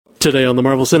Today on the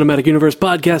Marvel Cinematic Universe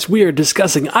podcast, we are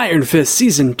discussing Iron Fist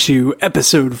Season 2,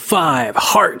 Episode 5,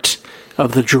 Heart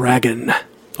of the Dragon.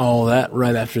 All that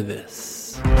right after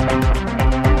this.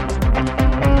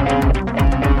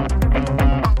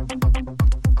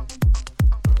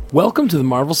 Welcome to the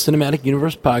Marvel Cinematic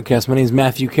Universe podcast. My name is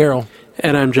Matthew Carroll.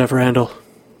 And I'm Jeff Randall.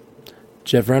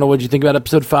 Jeff Randall, what did you think about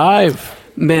Episode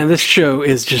 5? Man, this show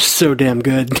is just so damn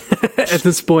good at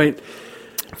this point.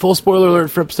 Full spoiler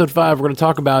alert for Episode 5. We're going to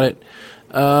talk about it.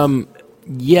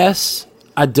 Yes,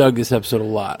 I dug this episode a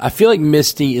lot. I feel like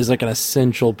Misty is like an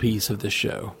essential piece of this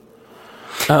show.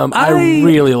 I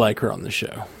really like her on the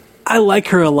show. I like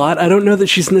her a lot. I don't know that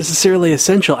she's necessarily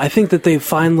essential. I think that they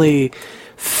finally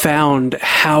found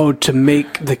how to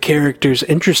make the characters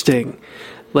interesting.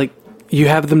 Like, you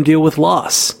have them deal with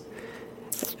loss.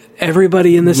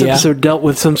 Everybody in this episode dealt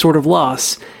with some sort of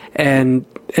loss. And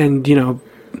you know,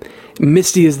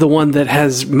 Misty is the one that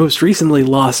has most recently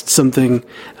lost something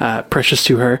precious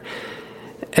to her.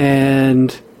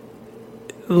 And,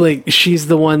 like, she's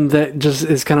the one that just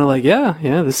is kind of like, yeah,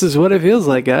 this is what it feels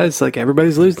like, guys. Like,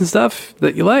 everybody's losing stuff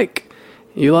that you like.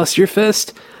 You lost your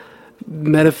fist.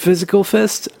 Metaphysical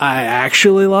fist. I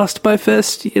actually lost my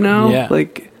fist, you know? Yeah.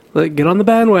 Like get on the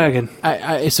bandwagon.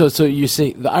 So you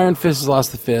see, the Iron Fist has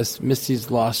lost the fist. Misty's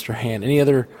lost her hand. Any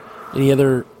other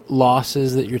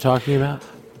losses that you're talking about?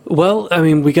 Well, I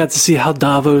mean, we got to see how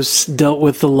Davos dealt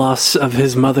with the loss of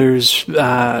his mother's.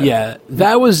 That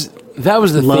was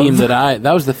the love.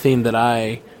 theme that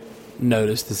I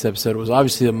noticed this episode was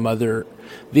obviously the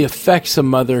effects a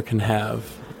mother can have.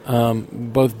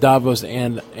 Both Davos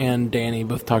and Dany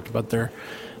both talked about their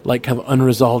like kind of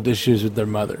unresolved issues with their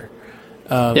mother.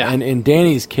 And in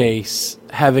Dany's case,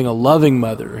 having a loving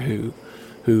mother who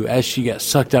as she got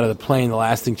sucked out of the plane, the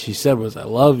last thing she said was, "I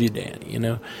love you, Dany," you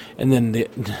know? And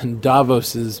then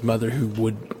Davos's mother who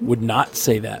would not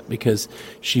say that because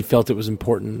she felt it was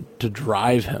important to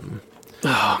drive him.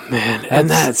 Oh, man. And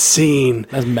that scene.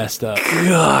 That's messed up.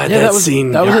 God, that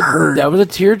scene hurt. That was a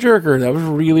tearjerker. That was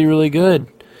really, really good.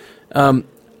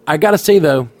 I gotta say,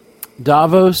 though,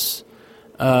 Davos,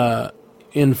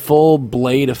 in full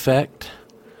Blade effect,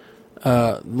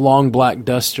 long black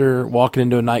duster, walking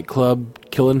into a nightclub,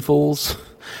 killing fools.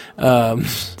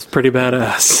 It's pretty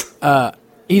badass.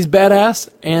 He's badass,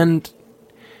 and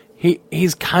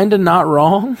he's kind of not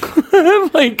wrong.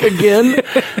 Like, again,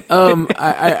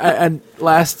 I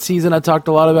last season I talked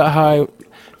a lot about how I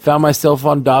found myself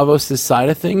on Davos' side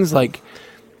of things. Like,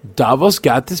 Davos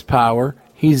got this power.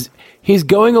 He's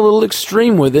going a little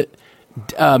extreme with it.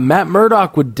 Matt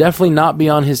Murdock would definitely not be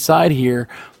on his side here.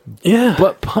 Yeah.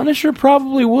 But Punisher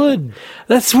probably would.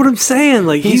 That's what I'm saying.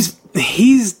 Like, he's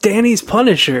Dany's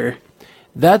Punisher.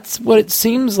 That's what it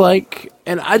seems like.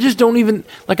 And I just don't even...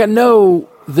 Like, I know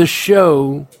the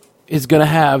show is going to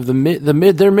have...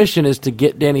 Their mission is to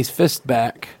get Dany's fist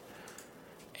back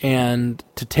and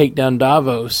to take down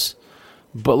Davos.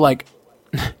 But, like...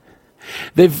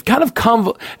 They've kind of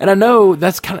and I know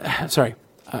that's kind of... Sorry,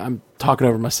 I'm talking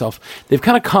over myself. They've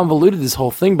kind of convoluted this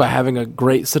whole thing by having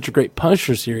such a great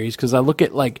Punisher series, because I look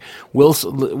at, like,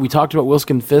 we talked about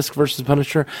Wilson Fisk versus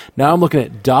Punisher. Now I'm looking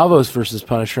at Davos versus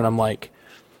Punisher, and I'm like,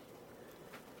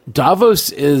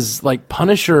 Davos is like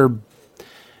Punisher.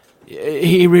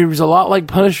 He's a lot like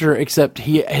Punisher, except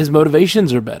his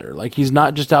motivations are better. Like, he's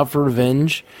not just out for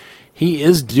revenge. He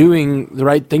is doing the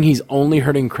right thing. He's only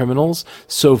hurting criminals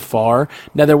so far.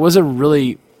 Now, there was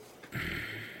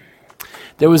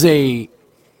a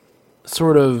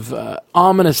sort of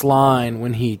ominous line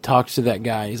when he talks to that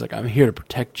guy. He's like, "I'm here to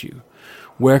protect you.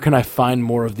 Where can I find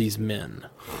more of these men?"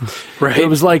 Right. It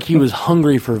was like he was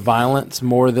hungry for violence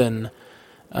more than...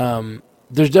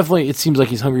 it seems like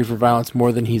he's hungry for violence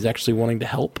more than he's actually wanting to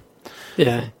help.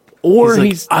 Yeah. Or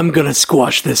he's like, I'm going to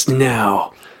squash this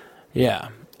now. Yeah.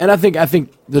 And I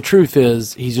think the truth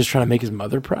is he's just trying to make his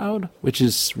mother proud, which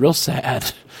is real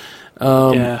sad.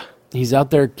 He's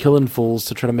out there killing fools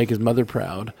to try to make his mother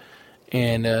proud.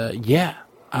 And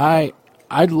I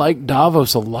liked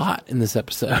Davos a lot in this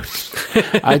episode.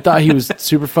 I thought he was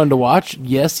super fun to watch.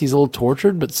 Yes, he's a little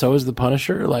tortured, but so is the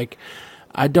Punisher. Like,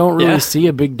 I don't really see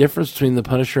a big difference between the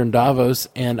Punisher and Davos,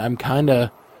 and I'm kind of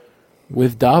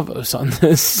with Davos on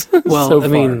this. Well, so I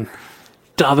mean,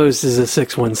 Davos is a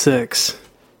 616.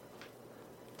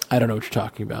 I don't know what you're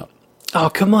talking about. Oh,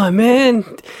 come on, man.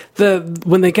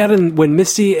 When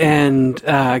Misty and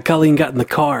Colleen got in the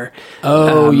car.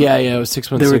 Oh, it was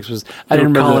 616. I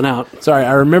didn't remember calling out. Sorry,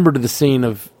 I remembered the scene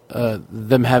of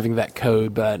them having that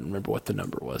code, but I didn't remember what the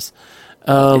number was.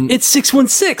 It's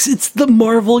 616. It's the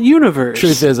Marvel Universe.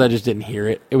 Truth is, I just didn't hear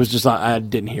it. It was just, I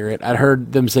didn't hear it. I'd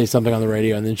heard them say something on the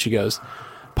radio, and then she goes,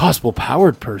 possible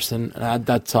powered person.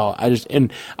 That's all. I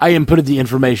inputted the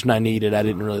information I needed. I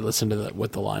didn't really listen to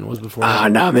what the line was before.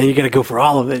 No, man, you got to go for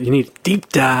all of it. You need a deep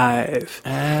dive.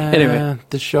 Anyway,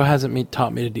 this show hasn't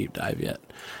taught me to deep dive yet.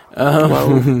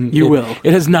 Well, you will.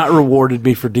 It has not rewarded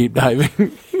me for deep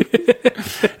diving.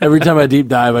 Every time I deep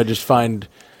dive, I just find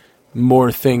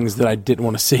more things that I didn't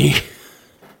want to see.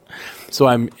 So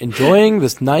I'm enjoying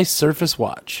this nice Surface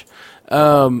watch.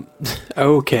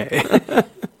 Okay.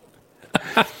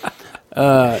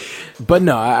 But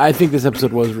no, I think this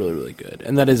episode was really, really good.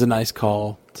 And that is a nice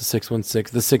call to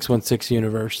 616, the 616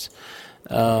 universe,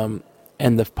 and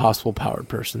the possible powered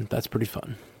person. That's pretty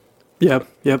fun. Yep.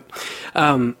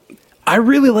 I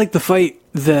really like the fight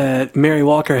that Mary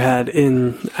Walker had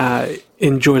in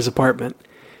Joy's apartment.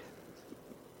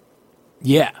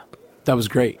 Yeah, that was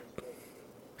great.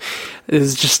 It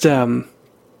was just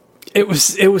it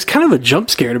was kind of a jump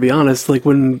scare, to be honest. Like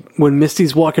when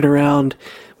Misty's walking around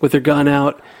with her gun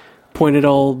out, pointed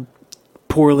all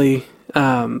poorly.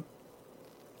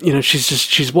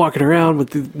 She's walking around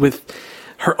with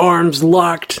her arms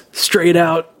locked straight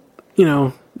out.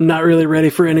 Not really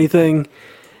ready for anything.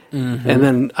 Mm-hmm. And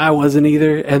then I wasn't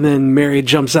either. And then Mary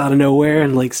jumps out of nowhere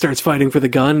and starts fighting for the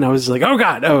gun. And I was like, oh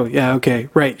God, oh yeah, okay,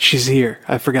 right, she's here.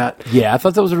 I forgot. Yeah, I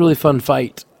thought that was a really fun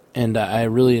fight, and I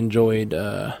really enjoyed.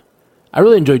 Joy.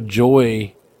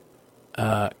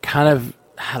 Kind of,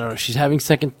 I don't know. She's having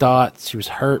second thoughts. She was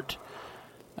hurt,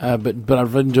 but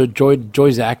I've enjoyed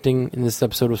Joy's acting in this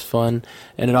episode was fun,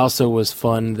 and it also was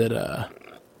fun that.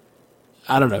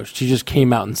 I don't know. She just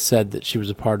came out and said that she was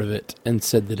a part of it and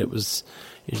said that it was.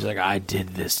 She's like, I did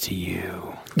this to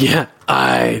you. Yeah,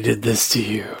 I did this to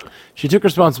you. She took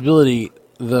responsibility.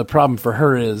 The problem for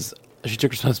her is she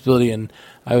took responsibility, and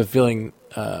I have a feeling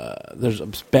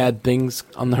there's bad things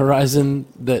on the horizon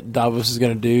that Davos is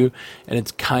going to do, and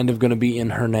it's kind of going to be in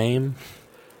her name.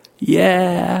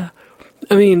 Yeah.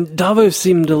 I mean, Davos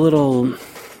seemed a little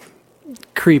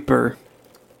creeper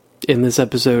in this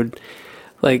episode.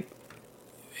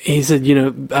 He said,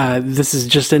 this is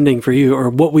just ending for you,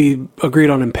 or what we agreed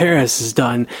on in Paris is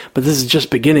done, but this is just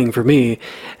beginning for me.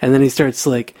 And then he starts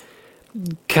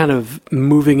kind of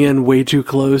moving in way too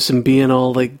close and being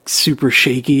all super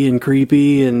shaky and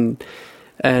creepy and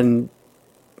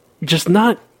just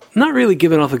not really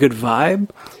giving off a good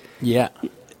vibe. Yeah.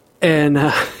 And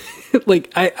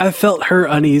I felt her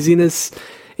uneasiness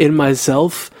in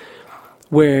myself,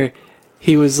 where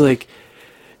he was like,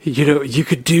 you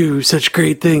could do such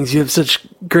great things. You have such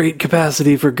great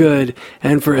capacity for good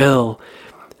and for ill.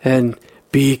 And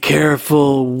be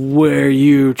careful where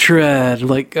you tread.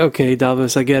 Okay,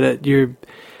 Davos, I get it. You're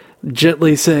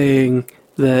gently saying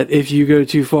that if you go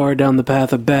too far down the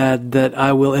path of bad, that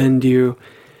I will end you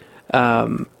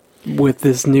with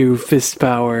this new fist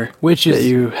power that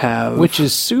you have. Which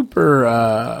is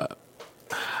super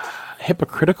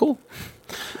hypocritical.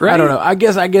 Right. I don't know. I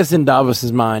guess in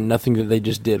Davos's mind, nothing that they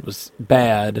just did was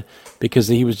bad because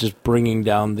he was just bringing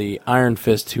down the Iron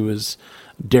Fist, who was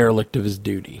derelict of his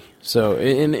duty. So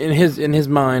in his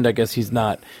mind, I guess he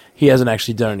hasn't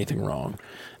actually done anything wrong.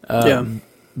 Yeah.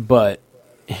 But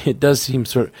it does seem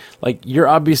sort of like you're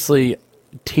obviously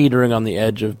teetering on the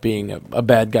edge of being a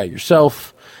bad guy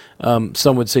yourself.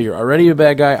 Some would say you're already a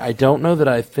bad guy. I don't know that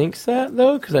I think that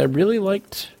though, because I really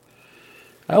liked.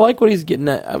 I like what he's getting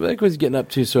at. I like what he's getting up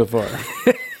to so far.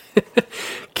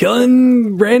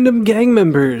 Killing random gang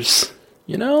members.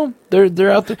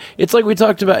 They're out there. It's like we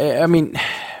talked about. I mean,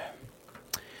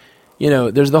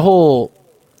 there's the whole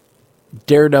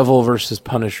Daredevil versus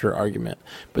Punisher argument,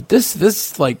 but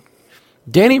this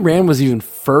Danny Rand was even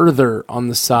further on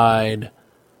the side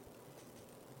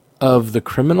of the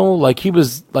criminal. He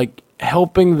was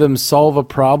helping them solve a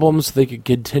problem so they could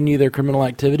continue their criminal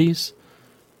activities.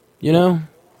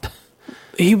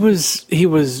 He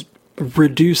was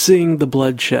reducing the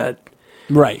bloodshed.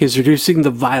 Right. He's reducing the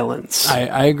violence.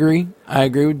 I agree. I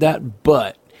agree with that.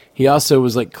 But he also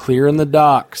was clearing the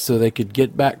docks so they could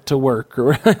get back to work.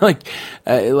 Or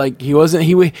he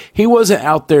wasn't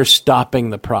out there stopping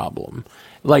the problem.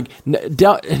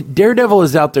 Daredevil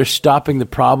is out there stopping the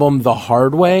problem the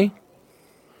hard way.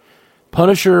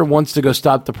 Punisher wants to go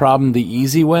stop the problem the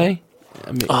easy way.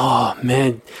 Oh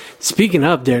man! Speaking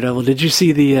of Daredevil, did you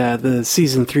see the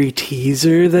season 3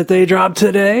 teaser that they dropped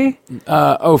today?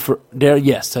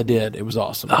 Yes, I did. It was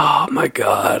awesome. Oh my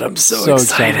god, I'm so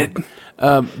excited.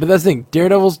 But that's the thing.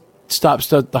 Daredevil stops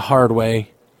stuff the hard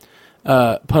way.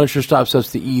 Punisher stops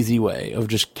stuff the easy way of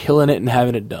just killing it and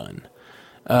having it done.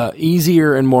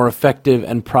 Easier and more effective,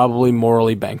 and probably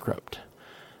morally bankrupt.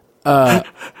 When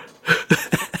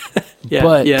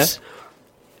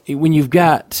you've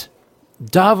got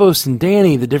Davos and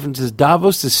Danny, the difference is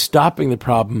Davos is stopping the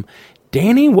problem.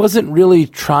 Danny wasn't really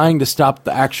trying to stop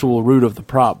the actual root of the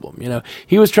problem. You know,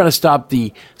 he was trying to stop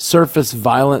the surface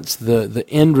violence, the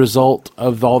end result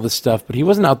of all this stuff, but he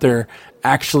wasn't out there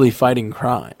actually fighting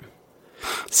crime.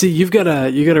 See, you got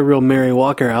a real Mary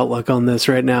Walker outlook on this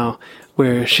right now,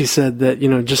 where she said that, you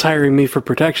know, just hiring me for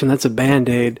protection, that's a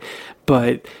Band-Aid,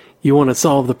 but you want to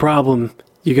solve the problem,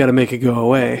 you got to make it go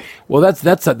away. Well, that's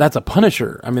a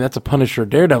Punisher. I mean, that's a Punisher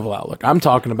Daredevil outlook. I'm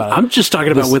just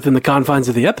talking about within the confines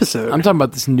of the episode. I'm talking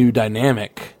about this new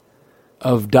dynamic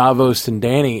of Davos and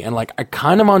Danny, and like I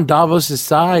kind of on Davos's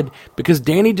side because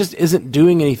Danny just isn't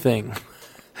doing anything.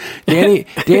 Danny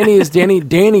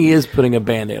is putting a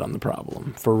Band-Aid on the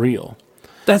problem for real.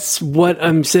 That's what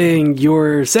I'm saying.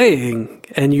 You're saying,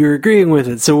 and you're agreeing with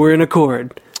it. So we're in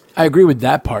accord. I agree with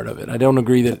that part of it. I don't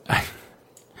agree that.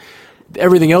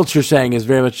 Everything else you're saying is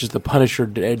very much just the Punisher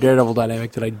Daredevil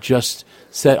dynamic that I just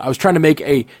said. I was trying to make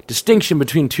a distinction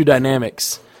between two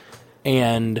dynamics,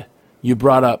 and you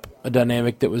brought up a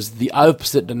dynamic that was the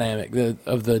opposite dynamic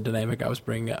of the dynamic I was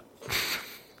bringing up.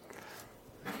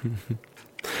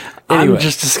 Anyway. I'm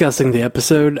just discussing the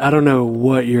episode. I don't know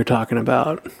what you're talking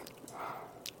about.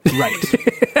 Right.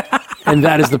 And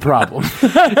that is the problem.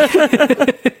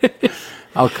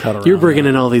 I'll cut around. You're bringing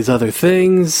in all these other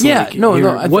things. Yeah,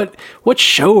 What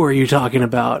show are you talking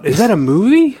about? Is that a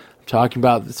movie? I'm talking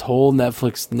about this whole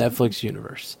Netflix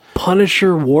universe.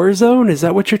 Punisher Warzone? Is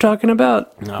that what you're talking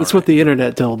about? That's what the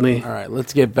internet told me. All right,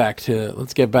 let's get back to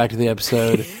the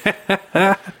episode.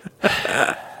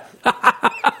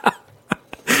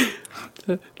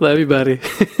 Love you, buddy.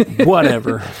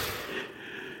 Whatever.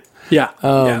 Yeah.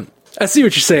 Yeah. I see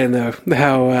what you're saying, though.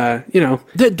 How,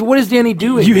 what is Danny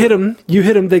doing? You hit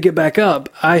them, they get back up.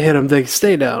 I hit them, they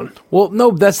stay down. Well,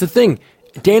 no, that's the thing.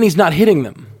 Danny's not hitting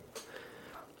them.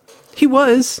 He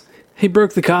was. He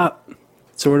broke the cop,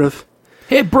 sort of.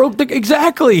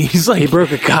 Exactly. He's like... He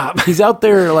broke a cop. He's out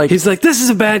there like... He's like, this is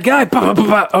a bad guy. Bah, bah,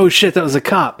 bah. Oh, shit, that was a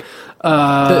cop.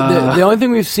 The only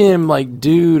thing we've seen him like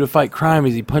do to fight crime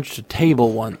is he punched a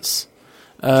table once.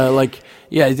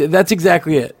 That's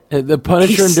exactly it. The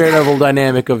Punisher and Daredevil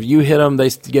dynamic of you hit them, they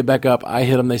get back up. I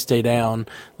hit them, they stay down.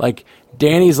 Like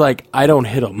Danny's like, I don't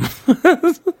hit them.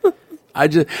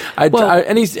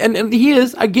 And he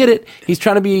is. I get it. He's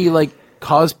trying to be like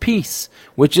cause peace,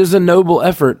 which is a noble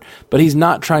effort, but he's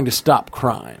not trying to stop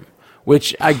crime.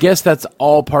 Which I guess that's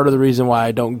all part of the reason why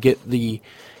I don't get the.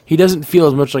 He doesn't feel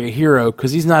as much like a hero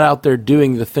because he's not out there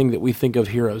doing the thing that we think of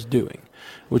heroes doing,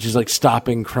 which is like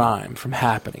stopping crime from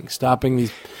happening, stopping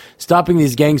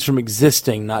these gangs from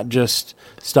existing, not just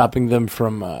stopping them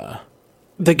from.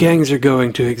 The gangs are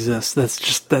going to exist.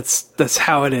 That's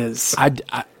how it is. I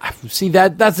see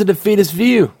that's a defeatist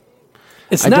view.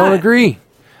 It's I not. I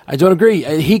don't agree.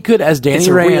 He could, as Danny Rand. It's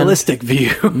a realistic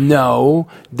view. No,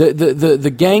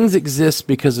 the gangs exist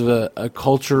because of a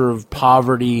culture of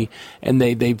poverty, and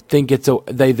they think it's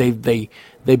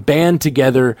they band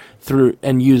together through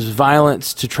and use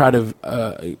violence to try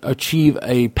to achieve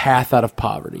a path out of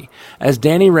poverty. As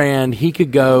Danny Rand, he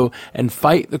could go and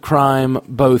fight the crime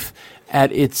both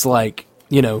at its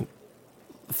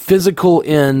physical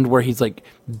end where he's like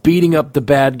beating up the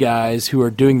bad guys who are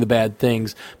doing the bad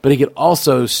things, but he could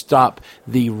also stop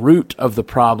the root of the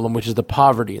problem, which is the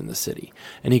poverty in the city.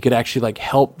 And he could actually like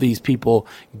help these people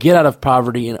get out of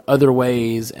poverty in other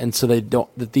ways, and so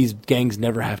that these gangs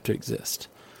never have to exist.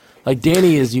 Like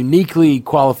Danny is uniquely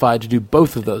qualified to do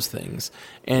both of those things,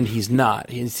 and he's not.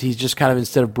 He's just kind of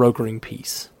instead of brokering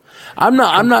peace. I'm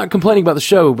not complaining about the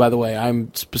show, by the way.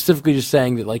 I'm specifically just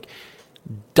saying that like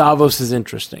Davos is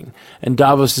interesting, and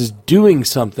Davos is doing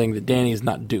something that Danny is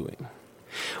not doing.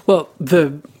 Well,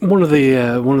 one of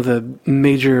the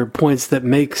major points that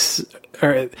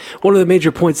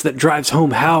drives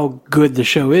home how good the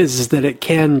show is that it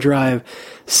can drive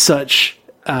such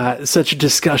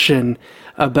discussion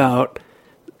about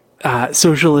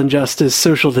social injustice,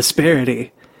 social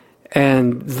disparity,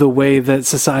 and the way that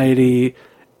society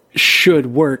should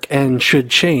work and should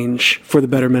change for the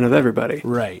betterment of everybody.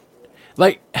 Right.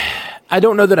 Like, I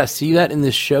don't know that I see that in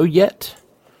this show yet.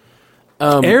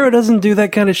 Arrow doesn't do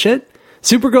that kind of shit.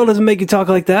 Supergirl doesn't make you talk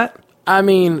like that. I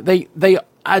mean,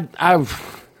 I'm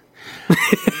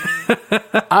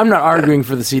not arguing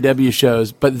for the CW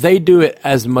shows, but they do it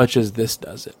as much as this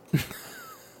does it.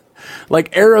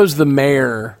 Like, Arrow's the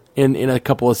mayor in a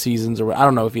couple of seasons, or I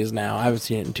don't know if he is now. I haven't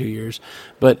seen it in 2 years.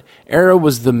 But Arrow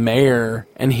was the mayor,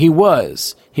 and he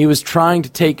was trying to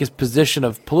take his position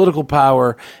of political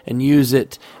power and use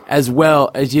it as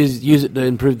well as use it to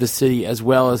improve the city, as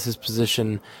well as his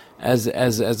position as a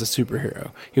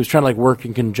superhero. He was trying to like work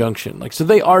in conjunction. Like, so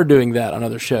they are doing that on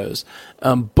other shows,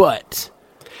 but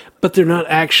they're not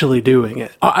actually doing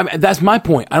it. I mean, that's my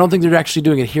point. I don't think they're actually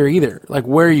doing it here either. Like,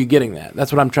 where are you getting that?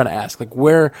 That's what I'm trying to ask. Like,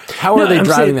 how are they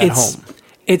driving that home?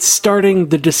 It's starting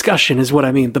the discussion is what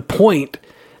I mean. The point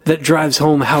that drives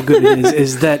home how good it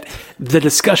is that the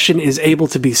discussion is able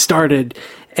to be started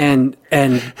and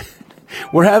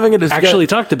we're having a discussion. Actually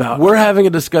talked about. We're having a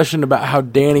discussion about how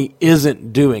Danny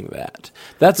isn't doing that.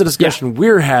 That's a discussion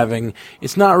we're having.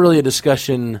 It's not really a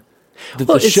discussion that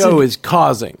the show is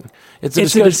causing. It's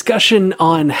a discussion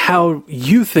on how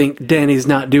you think Danny's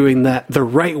not doing that the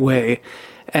right way,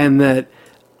 and that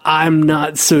I'm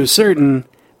not so certain,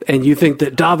 and you think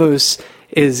that Davos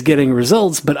is getting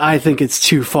results, but I think it's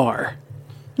too far.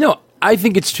 No, I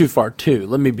think it's too far too.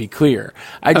 Let me be clear.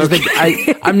 I just think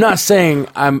I'm not saying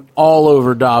I'm all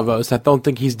over Davos. I don't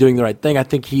think he's doing the right thing. I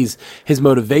think his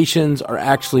motivations are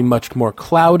actually much more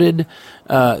clouded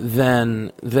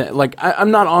than like I'm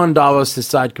not on Davos'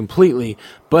 side completely,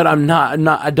 but I'm not.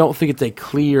 I don't think it's a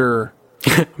clear.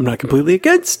 I'm not completely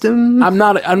against him. I'm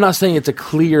not saying it's a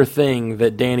clear thing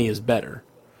that Danny is better.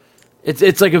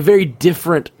 It's like a very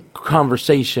different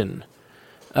conversation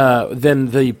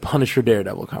than the Punisher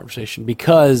Daredevil conversation,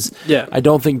 because I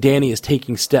don't think Danny is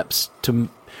taking steps to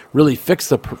really fix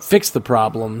the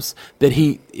problems that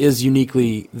he is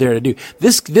uniquely there to do.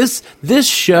 This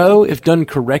show, if done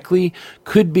correctly,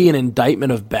 could be an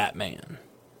indictment of Batman.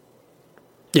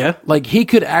 Yeah, like he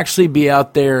could actually be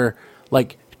out there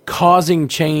like causing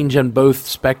change on both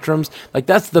spectrums. Like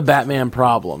that's the Batman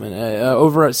problem, and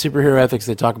over at Superhero Ethics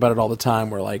they talk about it all the time.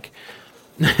 Where like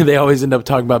they always end up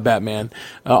talking about Batman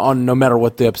on no matter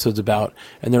what the episode's about.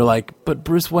 And they're like, but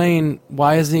Bruce Wayne,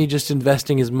 why isn't he just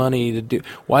investing his money to do...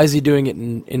 Why is he doing it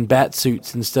in bat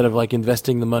suits instead of, like,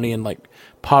 investing the money in, like,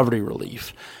 poverty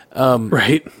relief?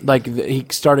 Right.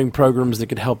 Like, starting programs that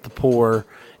could help the poor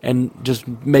and just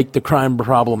make the crime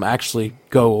problem actually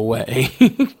go away.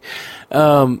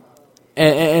 And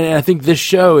I think this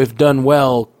show, if done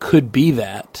well, could be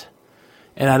that.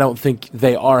 And I don't think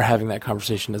they are having that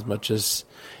conversation as much as...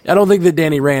 I don't think that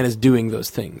Danny Rand is doing those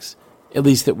things, at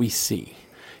least that we see.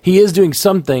 He is doing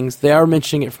some things. They are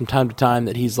mentioning it from time to time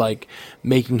that he's like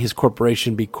making his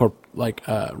corporation be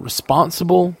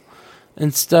responsible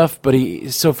and stuff. But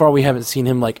so far we haven't seen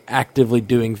him like actively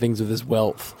doing things with his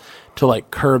wealth to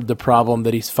like curb the problem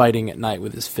that he's fighting at night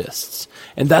with his fists.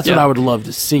 And that's what I would love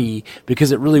to see,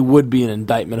 because it really would be an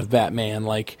indictment of Batman.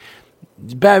 Like,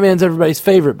 Batman's everybody's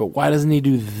favorite, but why doesn't he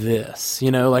do this?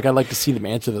 You know, like I'd like to see them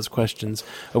answer those questions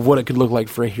of what it could look like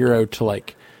for a hero to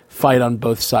like fight on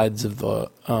both sides of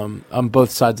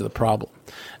the problem.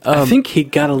 I think he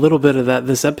got a little bit of that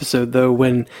this episode though,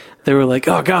 when they were like,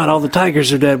 "Oh God, all the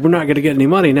tigers are dead. We're not going to get any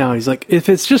money now." He's like, "If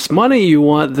it's just money you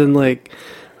want, then like,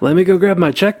 let me go grab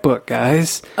my checkbook,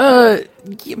 guys."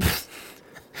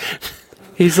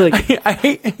 He's like, I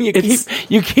hate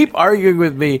you keep arguing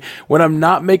with me when I'm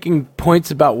not making points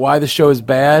about why the show is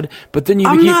bad, but then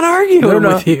I'm not arguing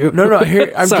with you. No,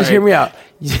 just hear me out.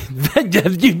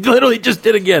 You literally just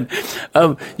did again.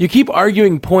 You keep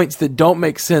arguing points that don't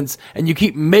make sense, and you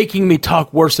keep making me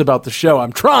talk worse about the show.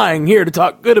 I'm trying here to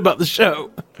talk good about the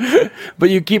show, but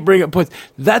you keep bringing up points.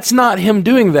 That's not him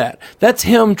doing that. That's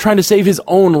him trying to save his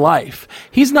own life.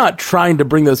 He's not trying to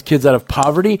bring those kids out of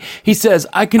poverty. He says,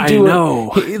 "I can do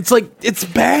it." It's like, it's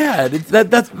bad.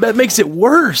 That makes it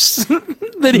worse.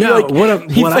 That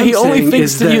he only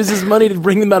thinks to use his money to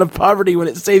bring them out of poverty when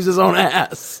it saves his own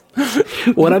ass.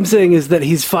 What I'm saying is that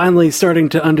he's finally starting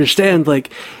to understand,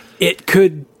 like,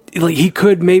 he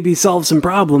could maybe solve some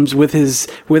problems with his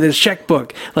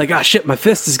checkbook. Like, ah, shit, my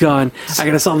fist is gone. I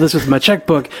gotta solve this with my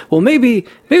checkbook. Well, maybe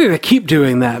if I keep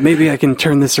doing that, maybe I can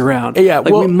turn this around. Yeah,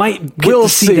 like, we might get to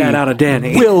see that out of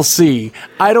Danny. We'll see.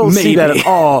 I don't see that at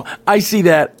all. I see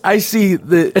that. I see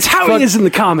the... It's how he is in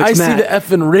the comics, Matt. See the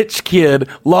effing rich kid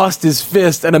lost his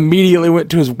fist and immediately went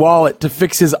to his wallet to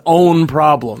fix his own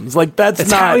problems. Like,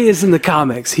 that's how he is in the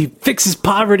comics. He fixes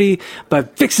poverty by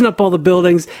fixing up all the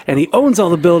buildings, and he owns all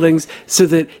the buildings so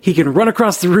that he can run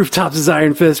across the rooftops as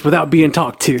Iron Fist without being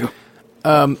talked to.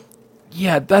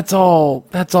 Yeah, that's all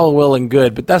well and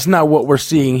good, but that's not what we're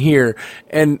seeing here.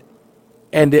 And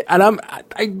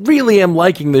I really am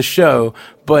liking this show,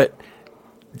 but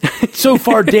so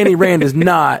far Danny Rand is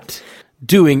not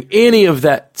doing any of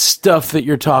that stuff that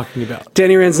you're talking about.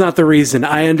 Danny Rand's not the reason.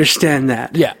 I understand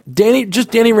that. Yeah. Danny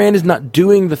Rand is not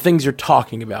doing the things you're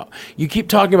talking about. You keep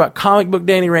talking about comic book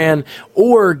Danny Rand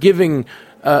or giving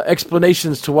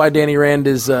explanations to why Danny Rand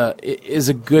is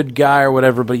a good guy or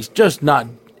whatever, but he's just not.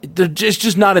 It's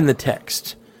just not in the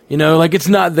text. You know, like, it's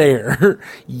not there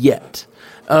yet.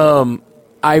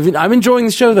 I'm enjoying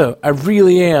the show, though. I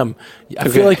really am. I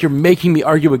feel like you're making me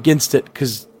argue against it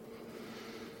because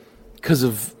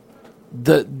of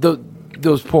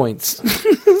those points.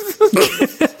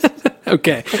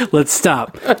 Okay, let's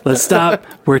stop.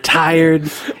 We're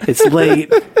tired. It's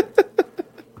late.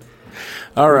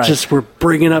 All right. We're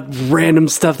bringing up random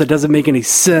stuff that doesn't make any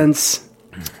sense.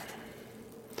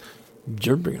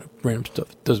 You're bringing up random stuff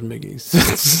that doesn't make any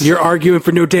sense. You're arguing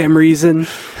for no damn reason.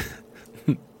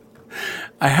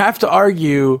 I have to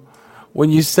argue when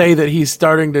you say that he's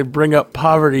starting to bring up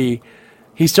poverty.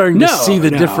 He's starting to see the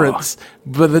difference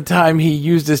by the time he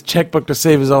used his checkbook to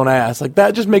save his own ass. Like,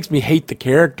 that just makes me hate the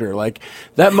character. Like,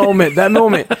 that moment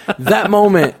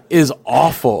is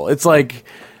awful. It's like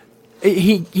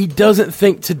he doesn't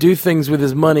think to do things with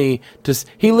his money.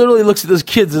 He literally looks at those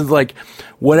kids and is like,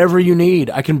 whatever you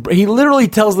need, I can. He literally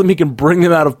tells them he can bring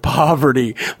them out of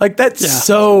poverty. Like, that's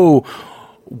so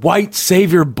white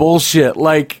savior bullshit.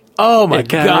 Like, oh my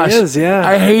gosh,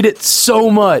 I hate it so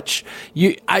much.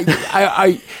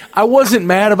 I wasn't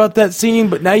mad about that scene,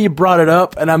 but now you brought it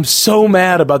up, and I'm so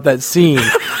mad about that scene.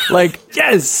 Like,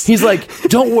 yes, he's like,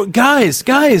 guys,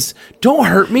 don't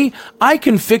hurt me. I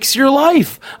can fix your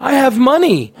life. I have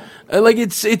money. Like,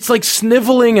 it's like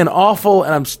sniveling and awful,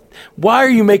 and why are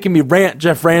you making me rant,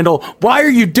 Jeff Randall? Why are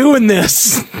you doing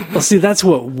this? Well, see, that's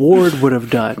what Ward would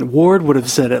have done. Ward would have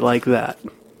said it like that.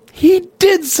 He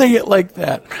did say it like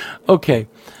that. Okay.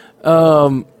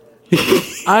 I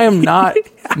am not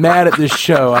mad at this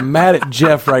show. I'm mad at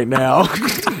Jeff right now.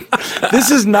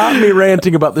 This is not me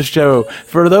ranting about the show.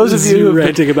 For those of you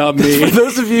ranting about me. For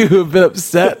those of you who have been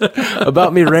upset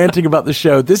about me ranting about the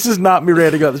show, this is not me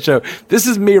ranting about the show. This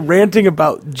is me ranting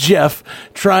about Jeff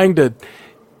trying to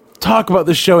talk about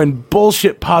the show in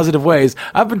bullshit positive ways.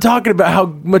 I've been talking about how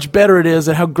much better it is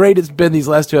and how great it's been these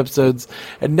last 2 episodes,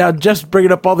 and now Jeff's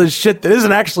bringing up all this shit that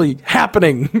isn't actually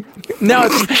happening. Now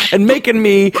and making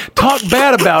me talk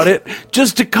bad about it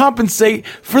just to compensate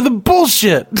for the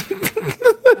bullshit.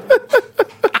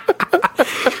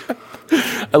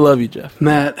 I love you, Jeff.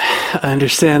 Matt, I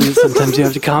understand that sometimes you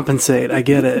have to compensate. I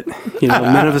get it.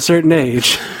 Men of a certain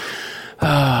age.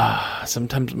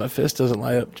 Sometimes my fist doesn't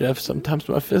light up, Jeff. Sometimes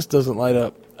my fist doesn't light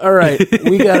up. All right,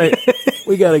 we gotta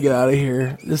get out of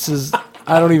here.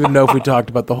 I don't even know if we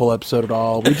talked about the whole episode at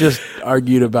all. We just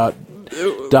argued about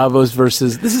Davos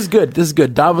versus. This is good.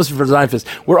 Davos versus Iron Fist.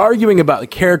 We're arguing about the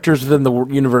characters within the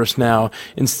universe now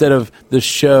instead of the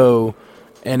show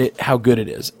and how good it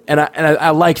is. And I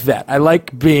like that. I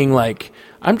like being like,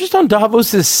 I'm just on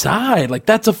Davos' side. Like,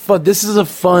 this is a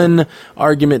fun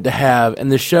argument to have,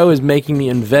 and the show is making me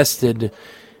invested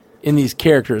in these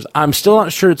characters. I'm still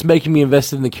not sure it's making me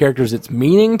invested in the characters it's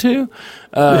meaning to,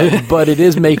 but it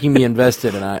is making me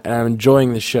invested, and I'm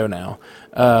enjoying the show now.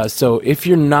 So if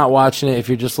you're not watching it, if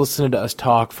you're just listening to us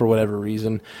talk for whatever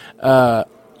reason,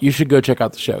 you should go check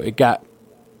out the show. It got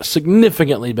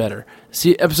significantly better.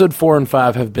 See, episode 4 and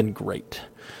 5 have been great.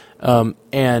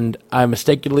 And I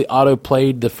mistakenly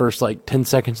auto-played the first 10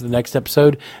 seconds of the next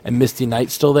episode, and Misty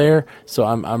Knight's still there, so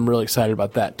I'm really excited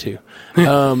about that too.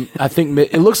 I think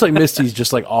it looks like Misty's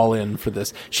just all in for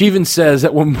this. She even says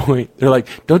at one point, they're like,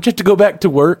 "Don't you have to go back to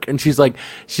work?" And she's like,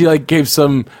 she gave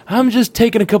some, "I'm just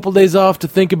taking a couple days off to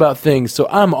think about things, so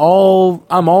I'm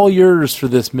all yours for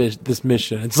this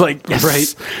mission." It's like, yes.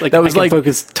 Right, that was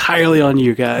focused entirely on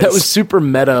you guys. That was super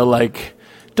meta,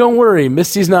 don't worry,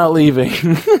 Misty's not leaving.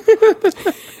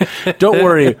 Don't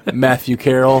worry, Matthew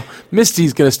Carroll.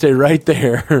 Misty's going to stay right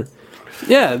there.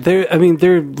 Yeah,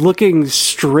 they're looking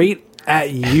straight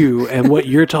at you and what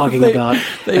you're talking about.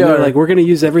 They're like, we're going to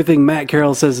use everything Matt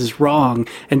Carroll says is wrong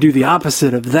and do the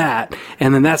opposite of that,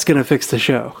 and then that's going to fix the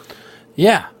show.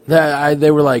 Yeah,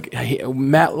 they were like,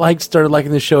 Matt started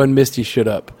liking the show and Misty showed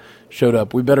up.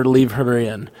 We better leave her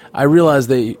in. I realized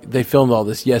they filmed all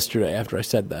this yesterday after I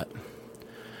said that.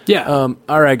 Yeah.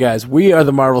 All right, guys. We are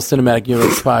the Marvel Cinematic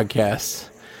Universe Podcast.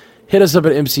 Hit us up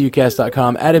at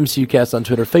mcucast.com, at mcucast on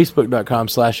Twitter,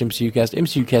 facebook.com/mcucast,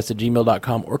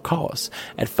 mcucast@gmail.com, or call us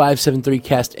at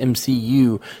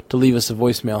 573-CAST-MCU to leave us a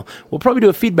voicemail. We'll probably do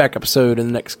a feedback episode in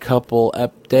the next couple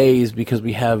days because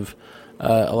we have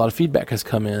a lot of feedback has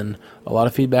come in. A lot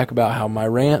of feedback about how my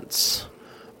rants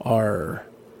are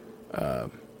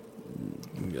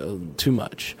too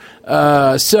much.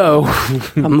 So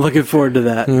I'm looking forward to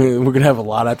that. We're going to have a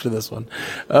lot after this one.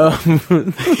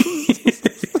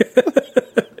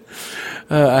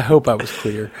 I hope I was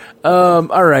clear.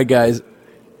 All right, guys.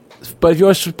 But if you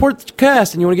want to support the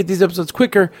cast and you want to get these episodes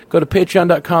quicker, go to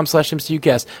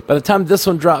patreon.com/MCUcast. By the time this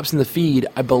one drops in the feed,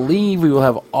 I believe we will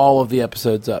have all of the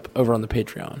episodes up over on the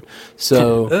Patreon.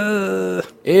 So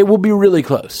it will be really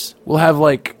close. We'll have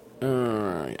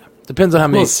depends on how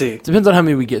many. We'll see. Depends on how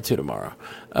many we get to tomorrow.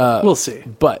 We'll see.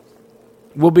 But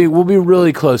we'll be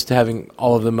really close to having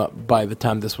all of them up by the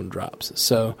time this one drops.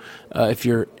 So if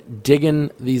you're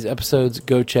digging these episodes,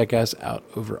 go check us out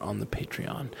over on the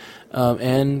Patreon.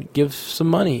 And give some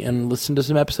money and listen to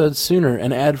some episodes sooner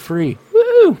and ad-free.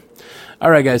 Woo! All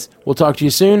right, guys. We'll talk to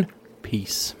you soon.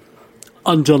 Peace.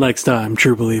 Until next time,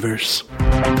 true believers.